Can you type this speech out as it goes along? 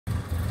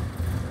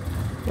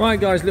Right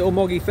guys, little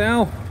moggy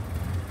fowl.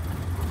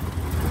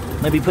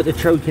 Maybe put the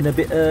choke in a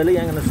bit early,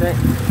 hang on a sec.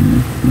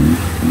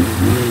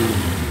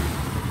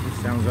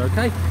 This sounds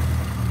okay.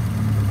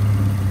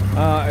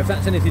 If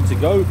that's anything to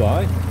go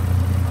by,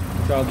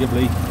 which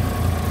arguably,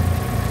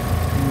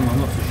 I'm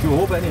not so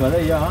sure, but anyway,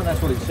 there you are,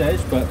 that's what it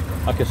says. But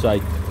like I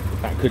say,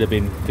 that could have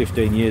been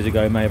 15 years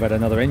ago, may have had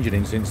another engine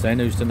in since then,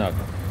 who's to know.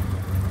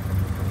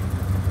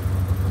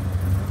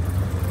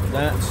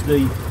 That's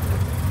the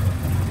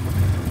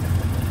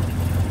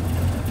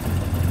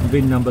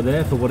VIN number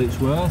there for what it's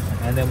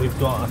worth, and then we've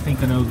got, I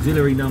think, an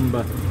auxiliary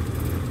number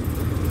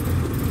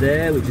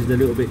there, which is a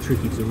little bit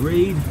tricky to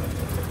read.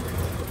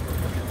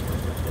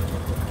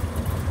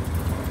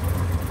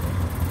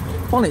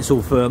 Bonnet's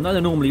all firm.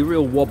 They're normally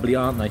real wobbly,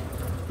 aren't they?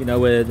 You know,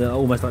 where they're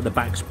almost like the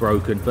back's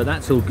broken, but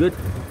that's all good.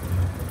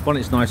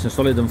 Bonnet's nice and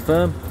solid and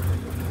firm.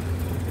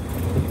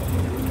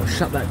 I'll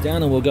shut that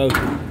down and we'll go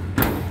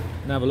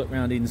and have a look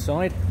round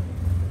inside.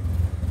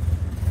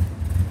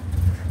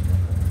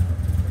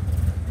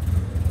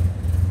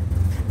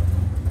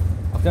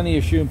 I can only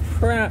assume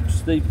perhaps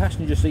the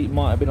passenger seat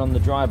might have been on the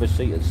driver's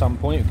seat at some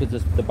point,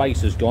 because the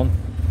base has gone.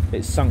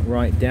 It's sunk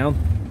right down.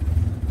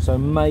 So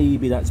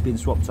maybe that's been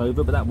swapped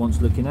over, but that one's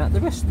looking at.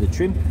 The rest of the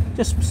trim,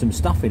 just some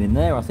stuffing in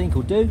there, I think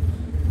will do.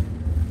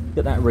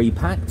 Get that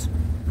repacked.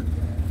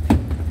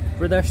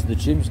 For the rest of the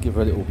trim, just give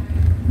her a little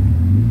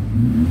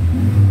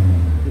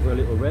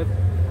rev.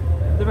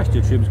 The rest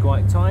of the trim's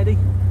quite tidy.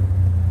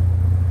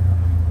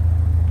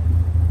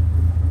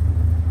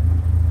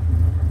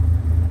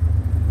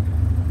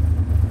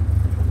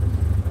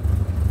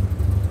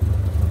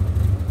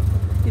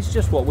 It's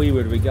just what we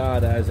would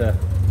regard as an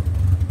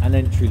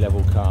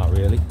entry-level car,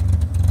 really.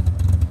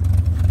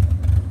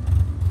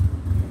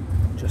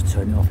 Just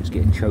turn it off, it's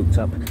getting choked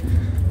up.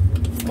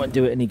 Won't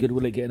do it any good,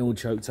 will it, getting all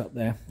choked up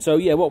there? So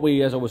yeah,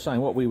 as I was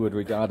saying, what we would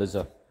regard as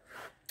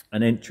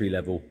an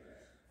entry-level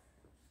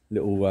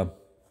little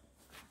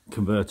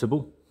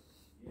convertible.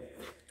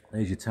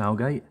 There's your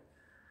tailgate.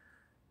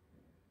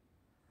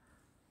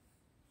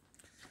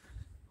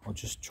 I'll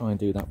just try and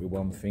do that with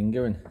one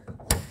finger, and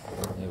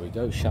there we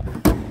go. Shut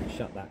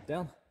that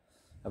down.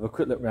 Have a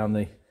quick look around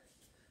the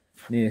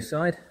near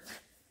side.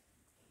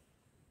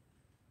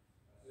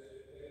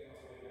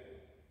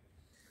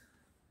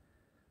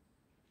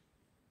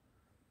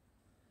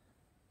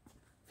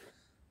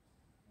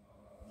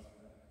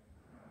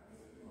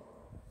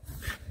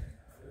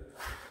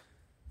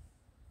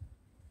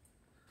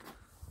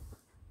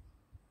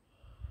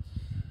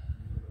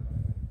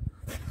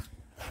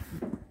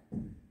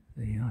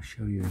 There you are, I'll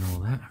show you and all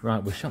that.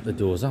 Right, we'll shut the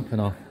doors up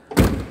and I'll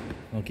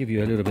give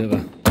you a little bit of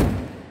a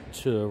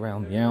tour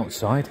around the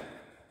outside.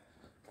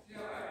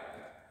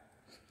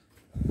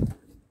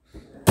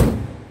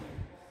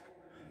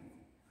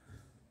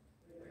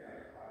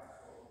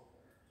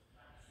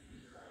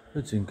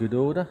 Hood's in good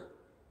order.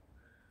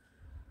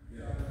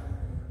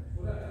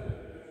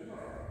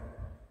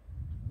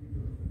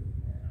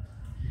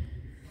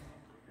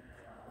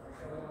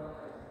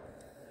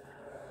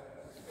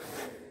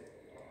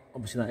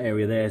 Obviously that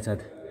area there has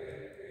had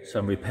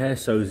some repair,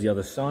 so is the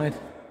other side.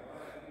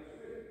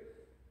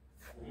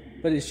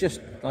 But it's just,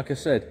 like I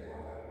said,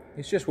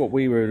 it's just what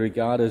we would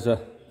regard as an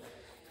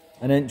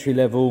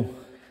entry-level,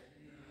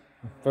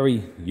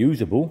 very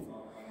usable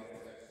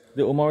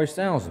little Morris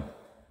 1000.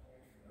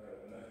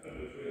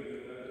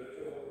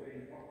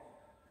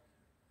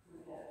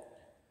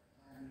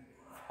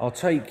 I'll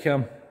take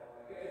a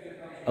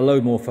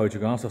load more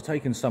photographs. I've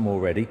taken some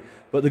already,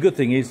 but the good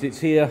thing is it's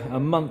here a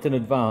month in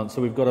advance,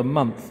 so we've got a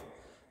month.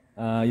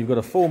 You've got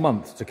a full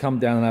month to come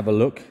down and have a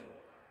look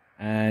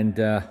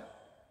and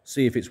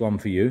see if it's one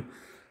for you.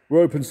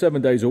 We're open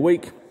 7 days a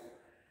week.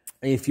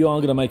 If you are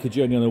going to make a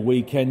journey on a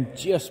weekend,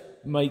 just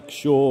make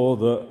sure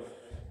that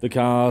the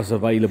car's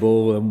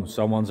available and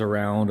someone's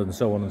around and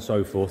so on and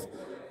so forth.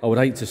 I would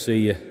hate to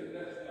see you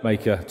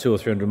make a 200 or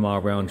 300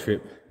 mile round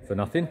trip for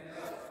nothing.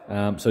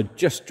 So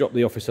just drop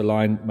the office a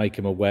line, make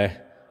them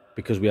aware,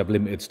 because we have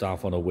limited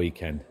staff on a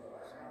weekend.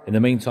 In the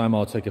meantime,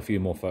 I'll take a few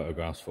more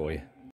photographs for you.